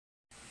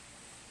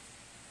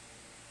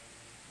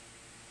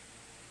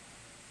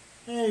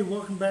Hey,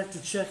 welcome back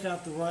to Check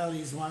Out the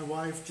Rileys. My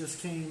wife just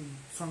came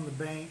from the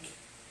bank.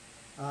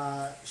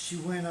 She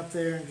went up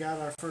there and got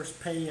our first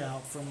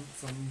payout from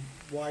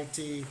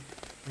YT,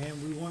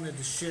 and we wanted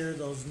to share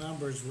those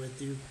numbers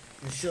with you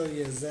and show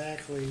you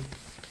exactly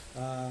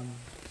how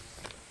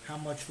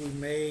much we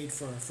made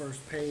for our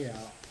first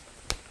payout.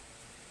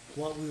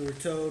 What we were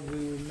told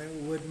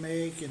would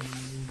make and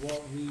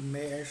what we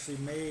actually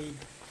made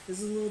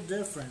is a little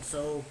different.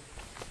 So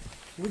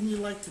wouldn't you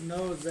like to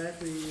know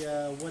exactly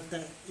what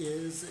that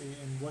is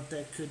and what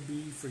that could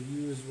be for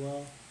you as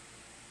well?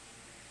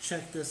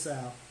 Check this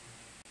out.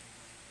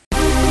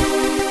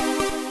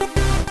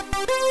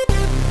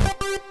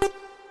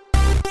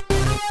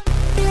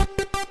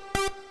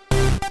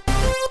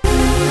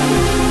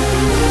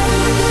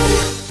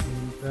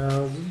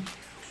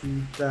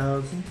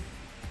 $2,000,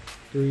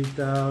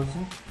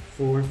 $3,000,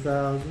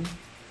 $4,000,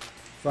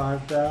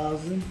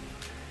 $5,000.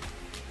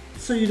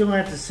 So you don't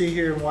have to sit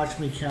here and watch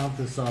me count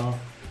this off.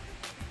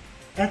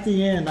 At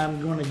the end, I'm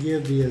going to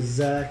give the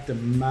exact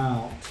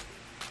amount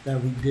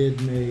that we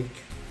did make.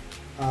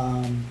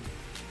 So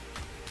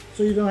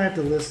you don't have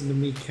to listen to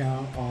me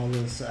count all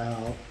this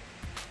out.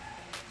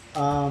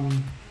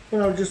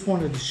 But I just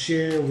wanted to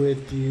share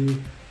with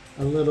you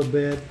a little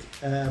bit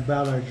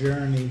about our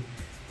journey.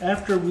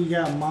 After we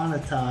got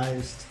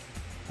monetized,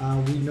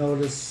 we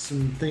noticed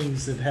some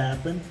things that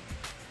happened.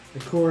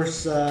 Of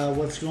course,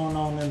 what's going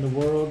on in the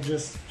world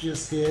just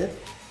hit.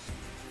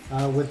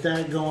 With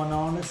that going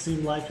on, it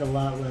seemed like a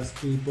lot less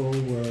people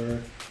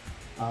were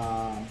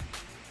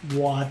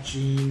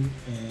watching,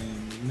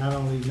 and not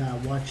only not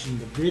watching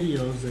the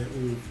videos that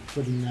we were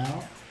putting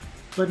out,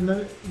 but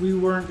we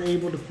weren't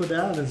able to put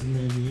out as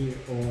many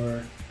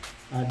or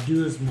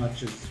do as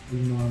much as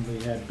we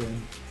normally had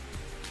been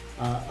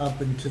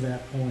up until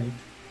that point.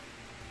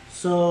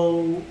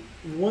 So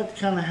what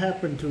kind of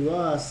happened to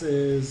us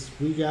is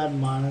we got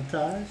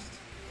monetized,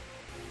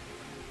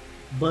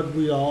 but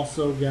we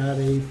also got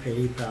a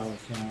PayPal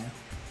account.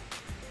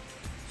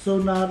 So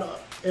not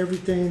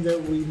everything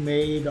that we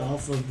made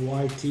off of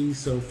YT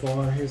so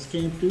far has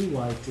came through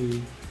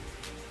YT.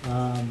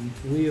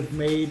 We have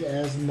made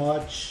as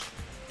much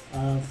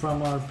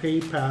from our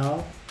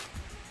PayPal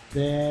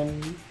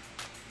than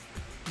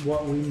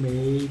what we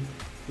made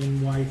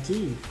in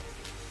YT.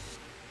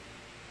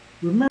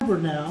 Remember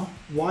now,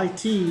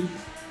 YT,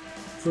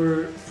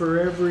 for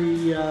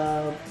every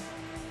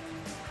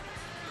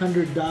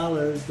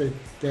 $100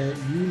 that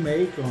you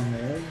make on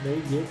there,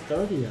 they get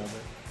 30 of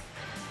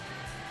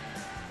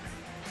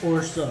it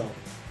or so.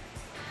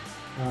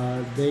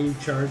 They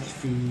charge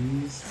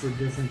fees for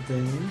different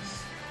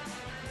things,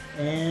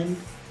 and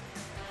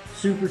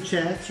super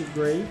chats are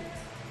great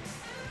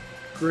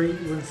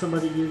when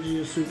somebody gives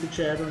you a super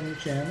chat on your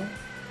channel,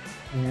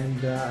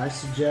 and I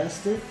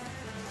suggest it.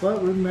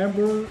 But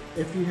remember,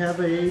 if you have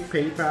a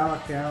PayPal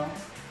account,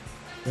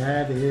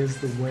 that is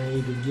the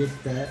way to get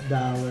that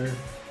dollar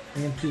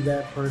into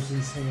that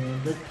person's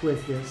hand the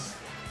quickest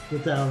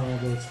without all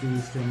those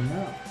fees coming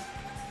out.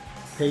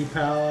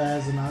 PayPal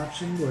has an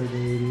option where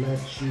they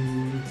let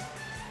you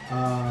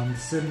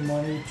send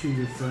money to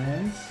your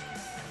friends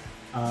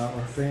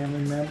or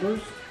family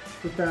members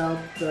without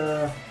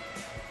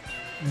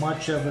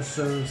much of a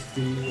service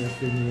fee,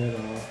 if any at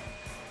all.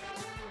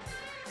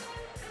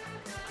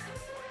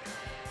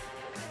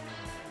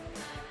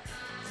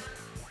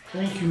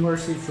 Thank you,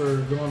 Mercy,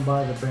 for going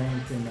by the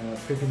bank and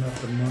picking up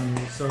the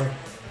money. So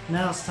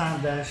now it's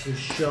time to actually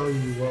show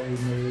you what we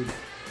made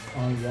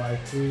on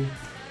YT.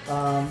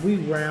 We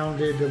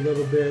rounded a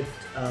little bit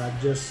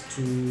just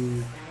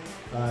to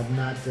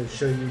not to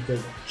show you the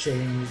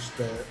change,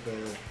 the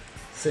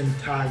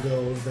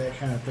centagos, that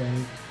kind of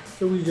thing.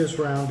 So we just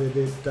rounded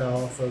it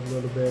off a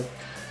little bit.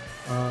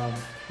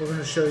 We're going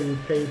to show you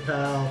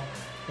PayPal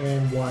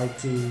and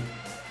YT.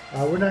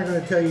 We're not going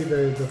to tell you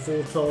the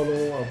full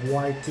total of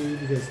YT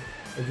because,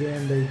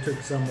 again, they took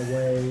some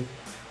away,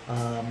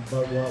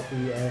 but what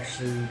we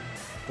actually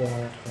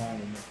bought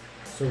home.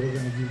 So we're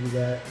going to give you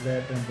that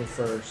number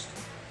first.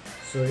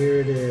 So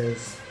here it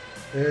is.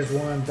 There's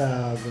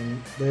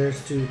 1,000. There's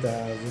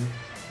 2,000.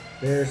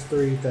 There's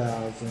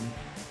 3,000.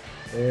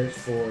 There's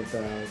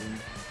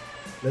 4,000.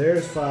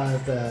 There's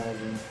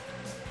 5,000.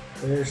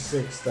 There's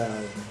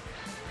 6,000.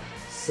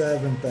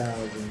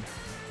 7,000.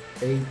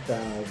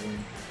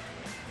 8,000.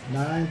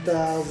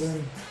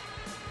 9,000,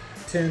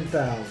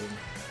 10,000.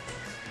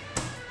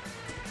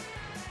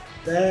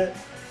 That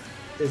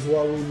is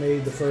what we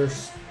made the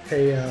first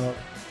payout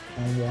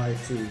on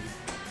YT.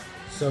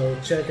 So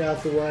check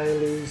out the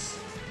Rileys.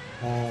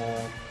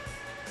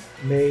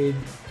 Made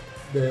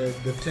the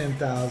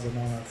 10,000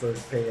 on our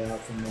first payout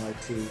from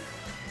YT.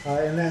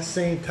 In that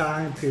same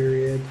time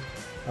period,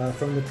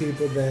 from the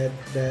people that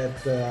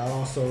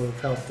also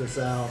have helped us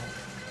out,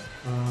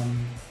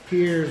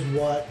 here's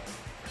what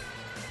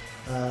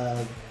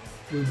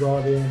we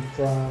brought in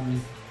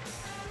from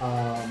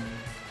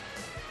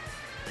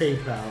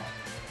PayPal.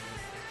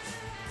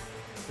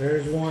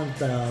 There's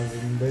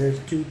 1,000, there's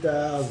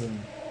 2,000,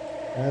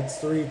 that's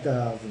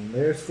 3,000,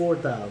 there's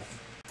 4,000,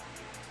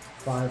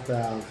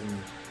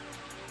 5,000,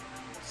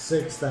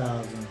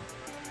 6,000,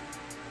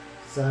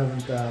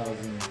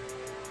 7,000,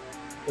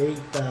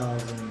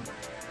 8,000,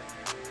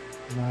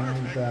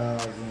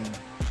 9,000,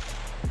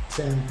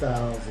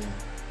 10,000.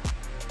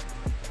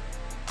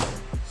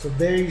 So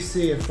there you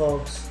see it,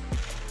 folks.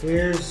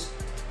 Here's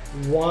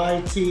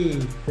YT,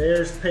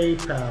 there's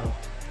PayPal.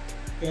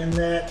 In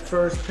that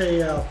first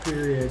payout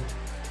period,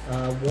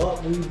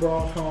 what we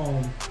brought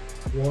home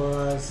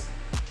was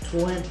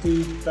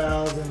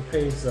 20,000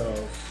 pesos.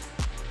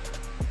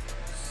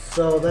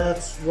 So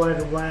that's right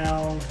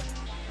around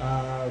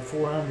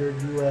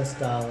 400 US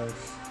dollars.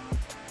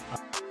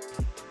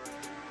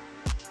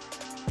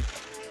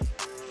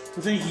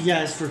 So thank you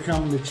guys for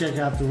coming to check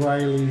out the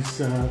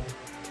Rileys.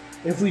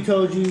 If we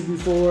told you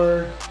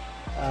before,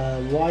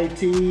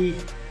 YT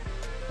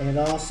and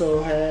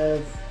also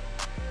have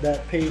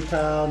that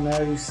PayPal, now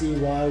you see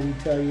why we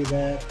tell you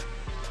that.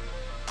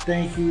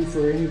 Thank you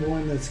for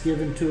anyone that's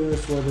given to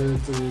us, whether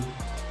it's a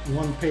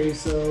 1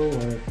 peso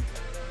or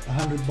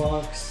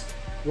 $100,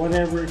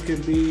 whatever it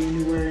could be,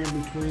 anywhere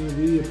in between.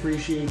 We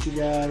appreciate you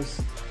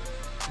guys.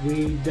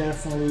 We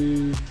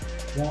definitely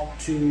want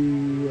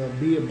to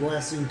be a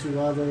blessing to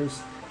others,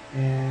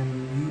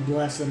 and you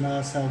blessing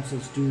us helps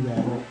us do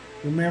that.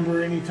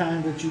 Remember,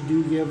 anytime that you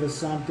do give us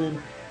something,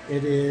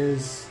 it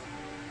is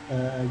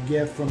a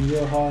gift from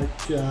your heart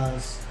to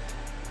us.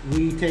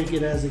 We take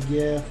it as a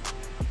gift.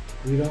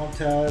 We don't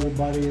tell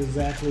everybody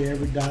exactly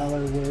every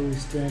dollar where we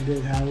spend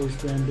it, how we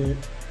spend it,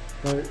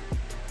 but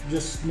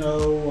just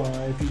know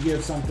if you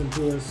give something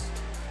to us,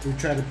 we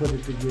try to put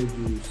it to good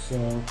use.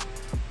 So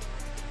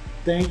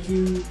thank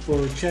you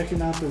for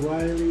checking out the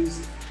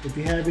Rileys. If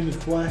you have any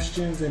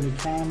questions, any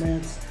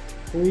comments,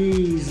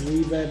 please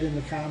leave that in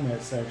the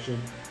comment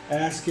section.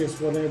 Ask us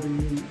whatever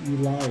you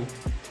like.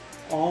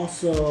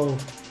 Also,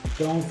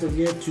 don't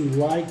forget to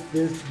like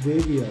this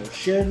video.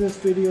 Share this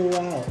video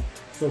out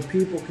so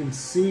people can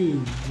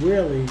see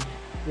really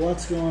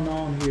what's going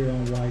on here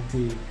on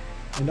YT.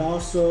 And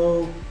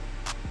also,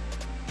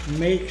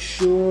 make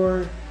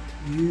sure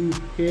you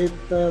hit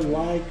the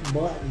like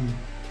button.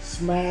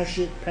 Smash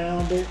it,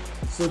 pound it,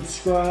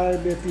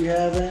 subscribe if you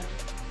haven't.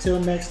 Till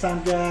next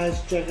time,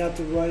 guys, check out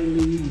the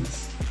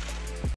Rileys.